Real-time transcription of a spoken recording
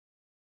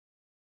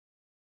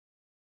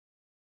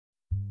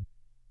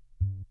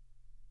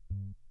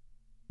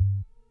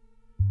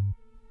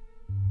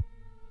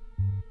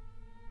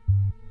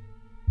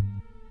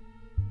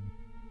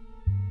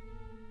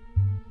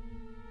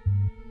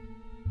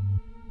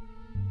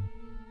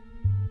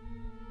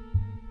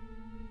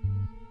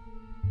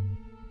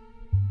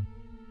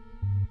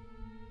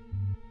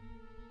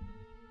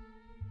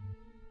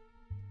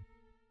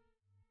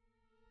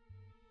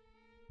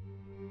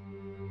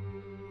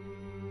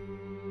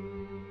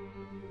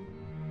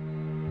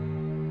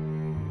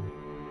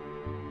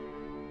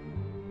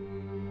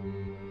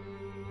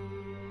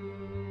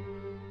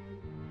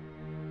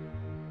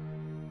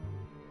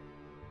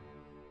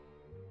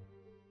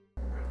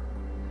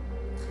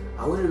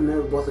I wouldn't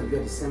marry both of you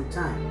at the same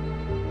time.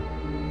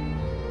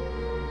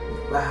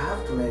 But I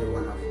have to marry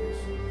one of you.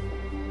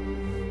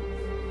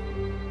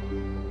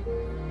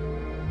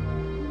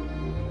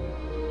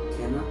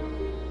 Kenna,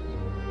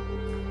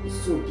 you're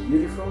so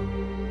beautiful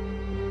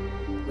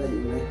that you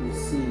make me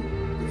see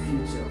the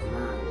future of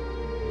mine.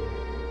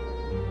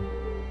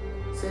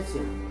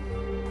 Satya,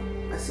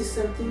 I see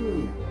something in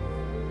you.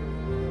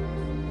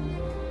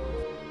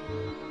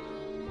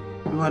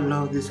 Do I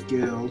love these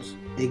girls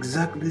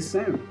exactly the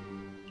same?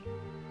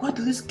 Why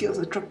do these girls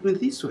attract me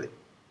this way?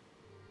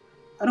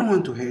 I don't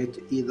want to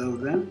hate either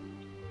of them.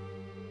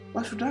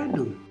 What should I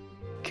do?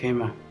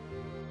 Kema,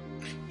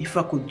 if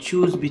I could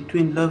choose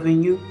between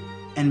loving you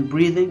and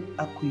breathing,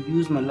 I could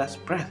use my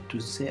last breath to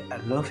say I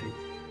love you.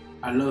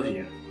 I love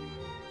you.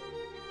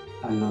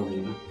 I love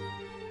you.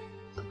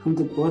 From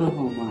the bottom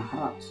of my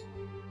heart.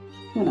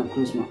 When I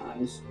close my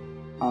eyes,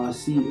 I'll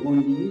see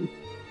only you.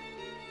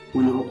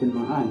 When I open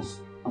my eyes,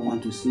 I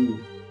want to see you.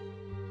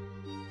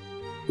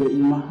 You're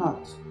in my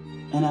heart,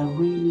 and I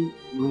really,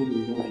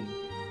 really love you.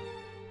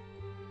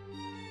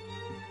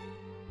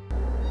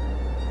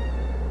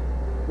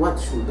 What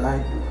should I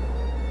do?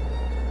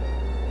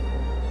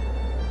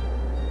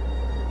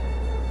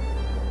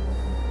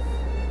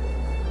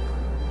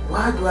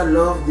 Why do I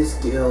love these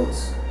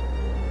girls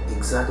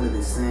exactly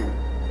the same?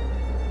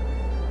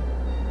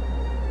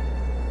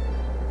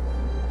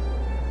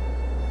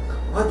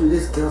 Why do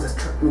these girls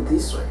attract me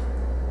this way?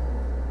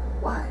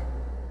 Why?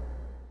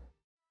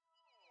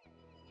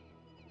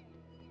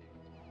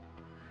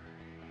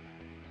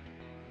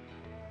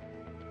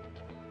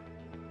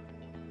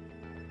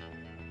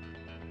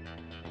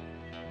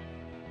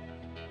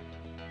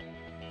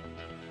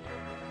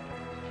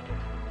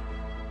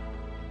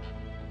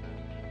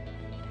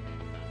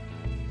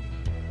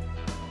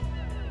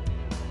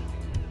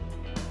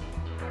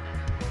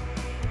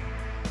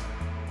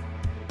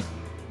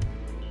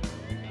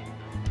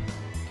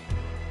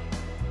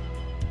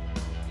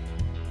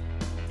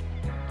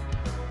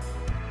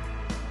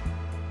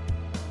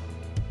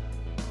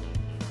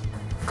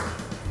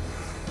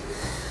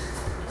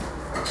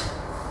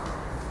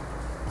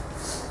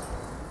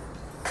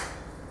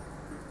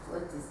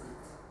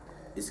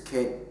 It's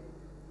Kate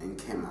and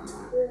Kim,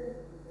 mama.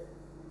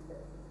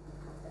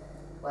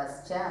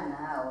 Wasichana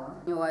hao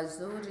ni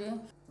wazuri,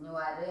 ni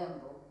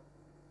warembo,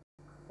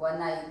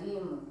 wana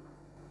elimu.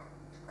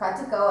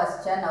 Katika hao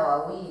wasichana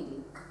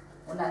wawili,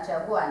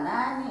 unachagua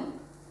nani?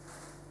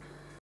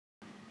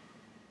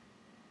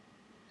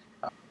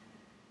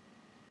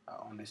 I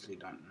honestly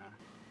don't know.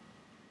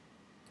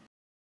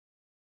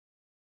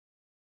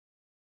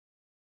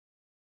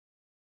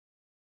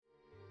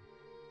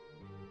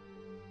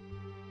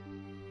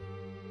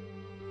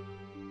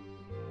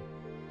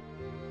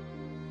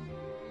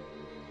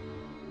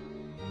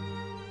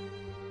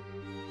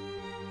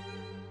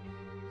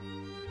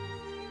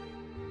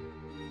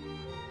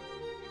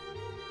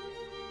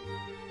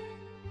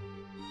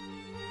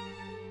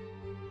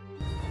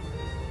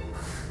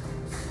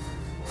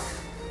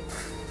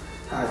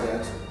 Hi,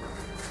 Dad.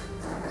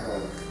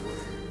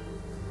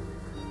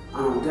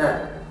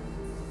 Dad,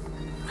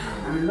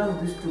 I'm in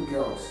love with these two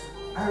girls.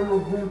 I don't know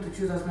whom to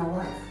choose as my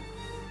wife.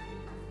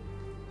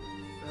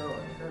 Sawa,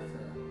 sasa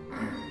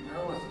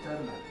hao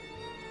wasichana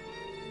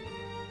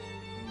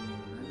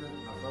naweza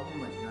tunafahamu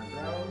majina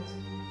zao.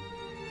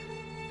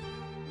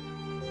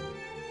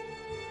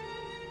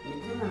 Ni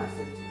Kema na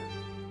Satya.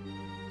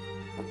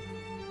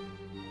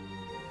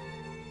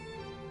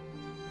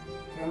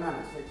 Kema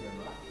na Satya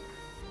ba?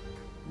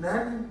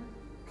 Nani?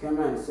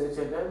 Kema and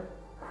Satya, Dad?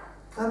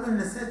 Kama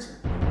ni Satya.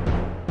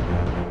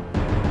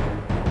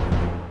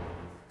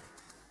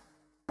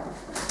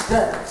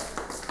 Dad!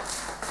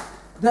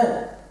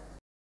 Dad!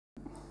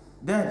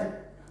 Dad!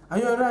 Are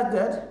you alright,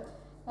 Dad?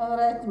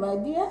 Alright, my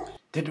dear.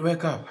 Dad,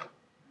 wake up.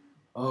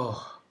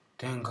 Oh,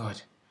 thank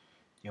God.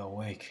 You're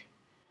awake.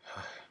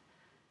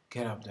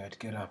 Get up, Dad.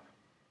 Get up.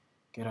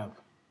 Get up.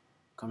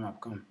 Come up,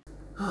 come.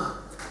 Have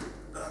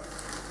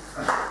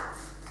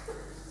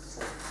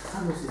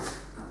a seat.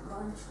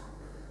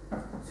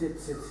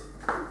 Sit.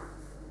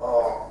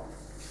 Oh.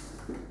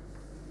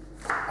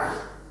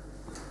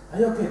 Are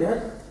you okay,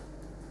 Dad?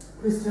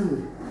 Please tell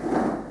me.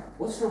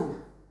 What's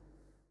wrong?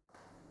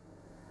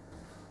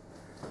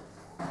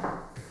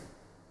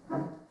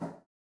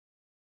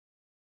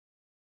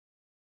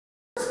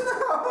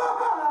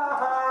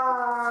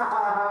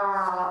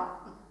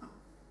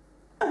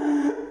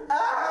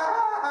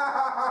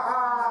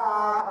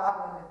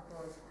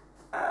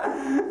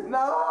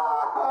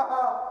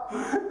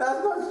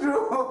 That's not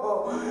true.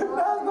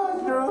 That's not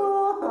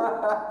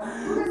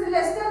true.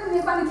 Zile story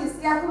nilikuwa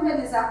nikisikia kumbe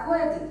ni za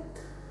kweli.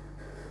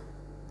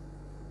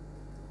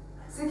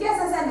 Sikia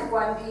sasa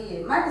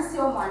nikwambie, Mali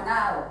sio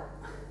mwanao.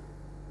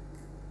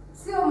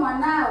 Sio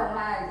mwanao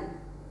Mali.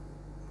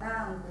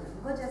 Tangu,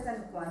 ngoja sasa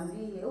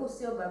nikwambie, huyu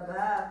sio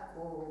baba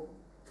yako.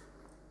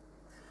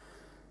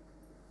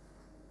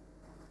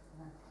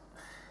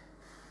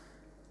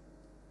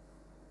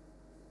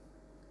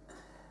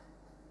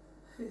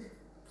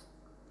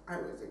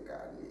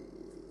 Haiwezekani.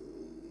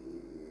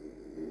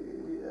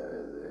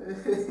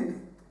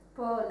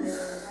 Pole,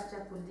 acha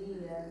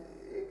kulia.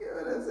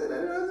 Ikiwa nasema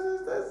ni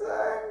sister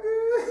zangu.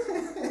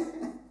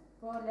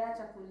 Pole,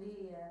 acha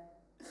kulia.